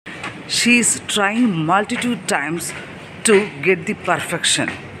She is trying multitude times to get the perfection.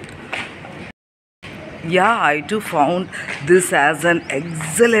 Yeah, I too found this as an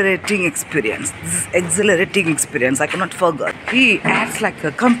exhilarating experience. This is exhilarating experience. I cannot forget. He acts like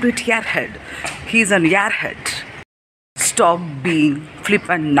a complete airhead. He's an airhead. Stop being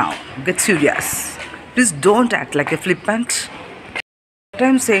flippant now. Get serious. Please don't act like a flippant. What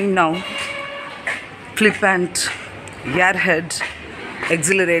I'm saying now, flippant, airhead,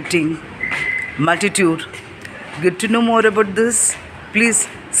 exhilarating, multitude. Get to know more about this? Please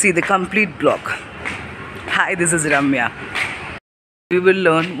see the complete blog. Hi, this is Ramya. We will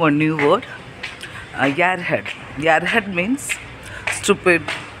learn one new word, airhead. Airhead means stupid,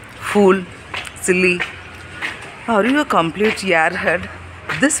 fool, silly. Are you a complete airhead?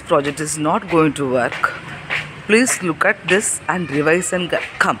 This project is not going to work. Please look at this and revise and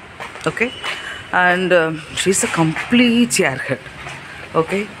come. Okay? And she's a complete airhead.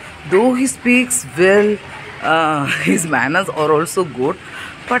 Okay? Though he speaks well, his manners are also good.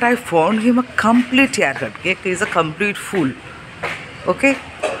 But I found him a complete airhead. Okay? He's a complete fool. Okay?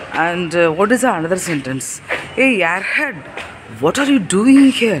 And what is the another sentence? Hey, airhead, what are you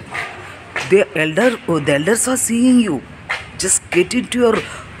doing here? The elders are seeing you. Just get into your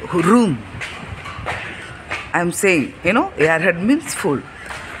room. I'm saying, airhead means fool.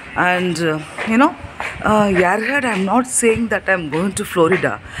 And, airhead, I'm not saying that I'm going to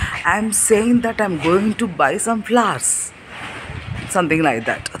Florida. I'm saying that I'm going to buy some flowers. Something like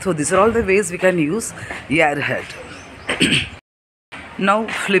that. So these are all the ways we can use airhead. Now,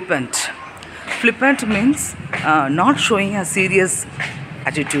 flippant. Flippant means not showing a serious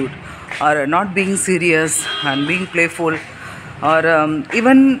attitude, or not being serious and being playful, or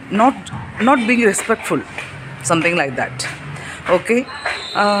even not being respectful, something like that. Okay,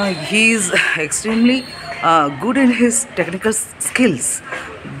 he is extremely good in his technical skills,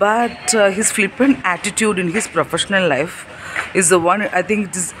 but his flippant attitude in his professional life is the one. I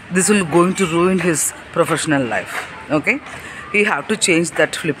think this will going to ruin his professional life. Okay, he have to change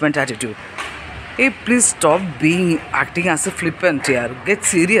that flippant attitude. Hey, please stop acting as a flippant here. Get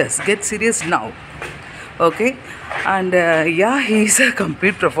serious now. Okay, and he is a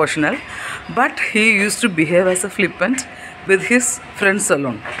complete professional, but he used to behave as a flippant with his friends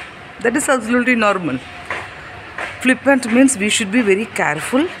alone. That is absolutely normal. Flippant means we should be very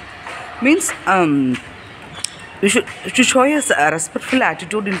careful. Means we should show a respectful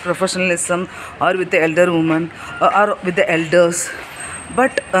attitude in professionalism, or with the elder woman, or with the elders.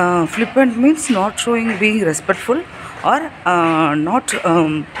 But flippant means not showing being respectful, or not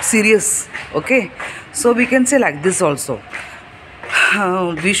serious. Okay, so we can say like this also.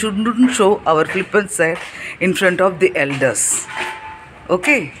 We shouldn't show our flippant side in front of the elders.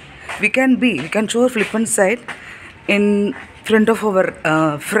 Okay, we can show our flippant side in front of our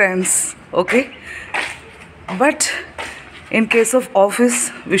friends. Okay, but in case of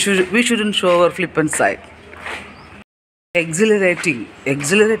office, we shouldn't show our flippant side. Exhilarating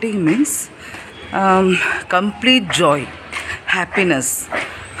means complete joy, happiness,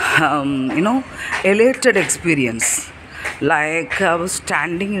 elated experience. Like I was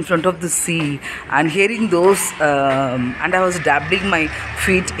standing in front of the sea and hearing those, and I was dabbling my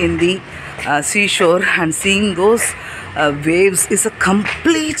feet in the seashore and seeing those waves is a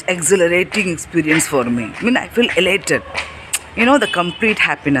complete exhilarating experience for me. I mean, I feel elated. The complete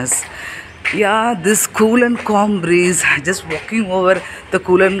happiness. Yeah, this cool and calm breeze, just walking over the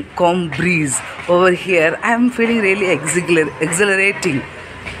cool and calm breeze over here, I am feeling really exhilarating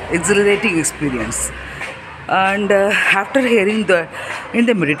experience. And after hearing in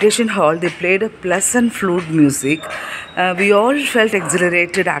the meditation hall, they played a pleasant flute music. We all felt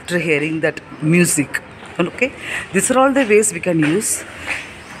exhilarated after hearing that music. Okay, these are all the ways we can use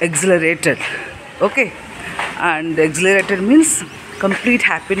exhilarated. Okay, and exhilarated means complete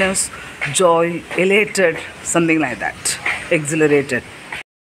happiness, joy, elated, something like that. Exhilarated.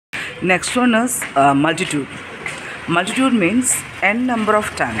 Next one is multitude. Multitude means n number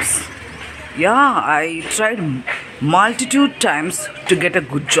of times. Yeah, I tried multitude times to get a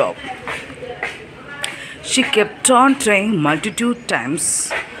good job. She kept on trying multitude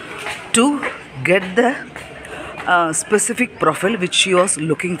times to get the specific profile which she was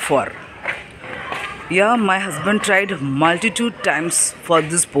looking for. Yeah, my husband tried multitude times for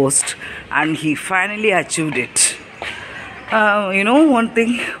this post and he finally achieved it. One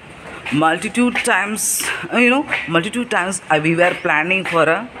thing, multitude times we were planning for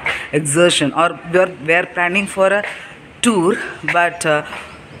a exertion, or we were planning for a tour, but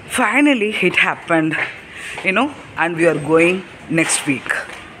finally it happened, and we are going next week.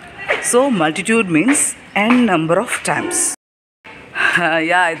 So multitude means n number of times.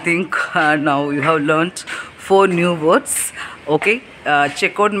 Yeah, I think now you have learnt 4 new words. Okay,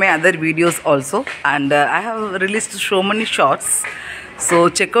 check out my other videos also, and I have released so many shorts, so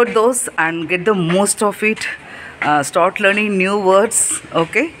check out those and get the most of it. Start learning new words,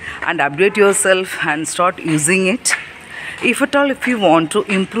 okay, and update yourself and start using it. If at all, if you want to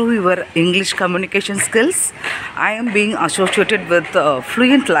improve your English communication skills, I am being associated with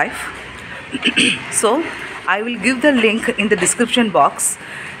Fluent Life. So I will give the link in the description box.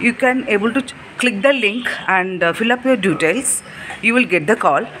 You can able to click the link and fill up your details. You will get the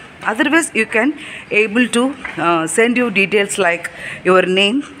call. Otherwise, you can able to send your details like your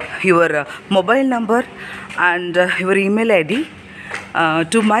name, your mobile number, and your email ID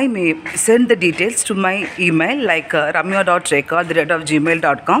to my mail. Send the details to my email like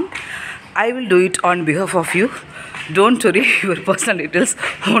ramya.rekha@gmail.com. I will do it on behalf of you. Don't worry, your personal details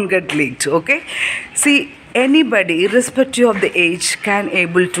won't get leaked. Okay, see, anybody irrespective of the age can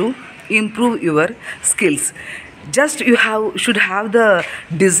able to improve your skills. Just you should have the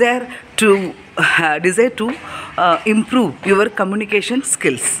desire to improve your communication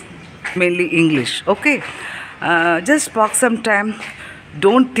skills, mainly English. Okay, just park some time,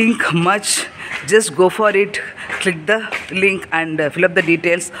 don't think much, just go for it. Click the link and fill up the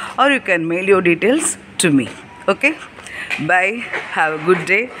details, or you can mail your details to me. Okay, bye, have a good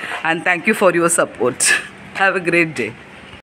day, and thank you for your support. Have a great day.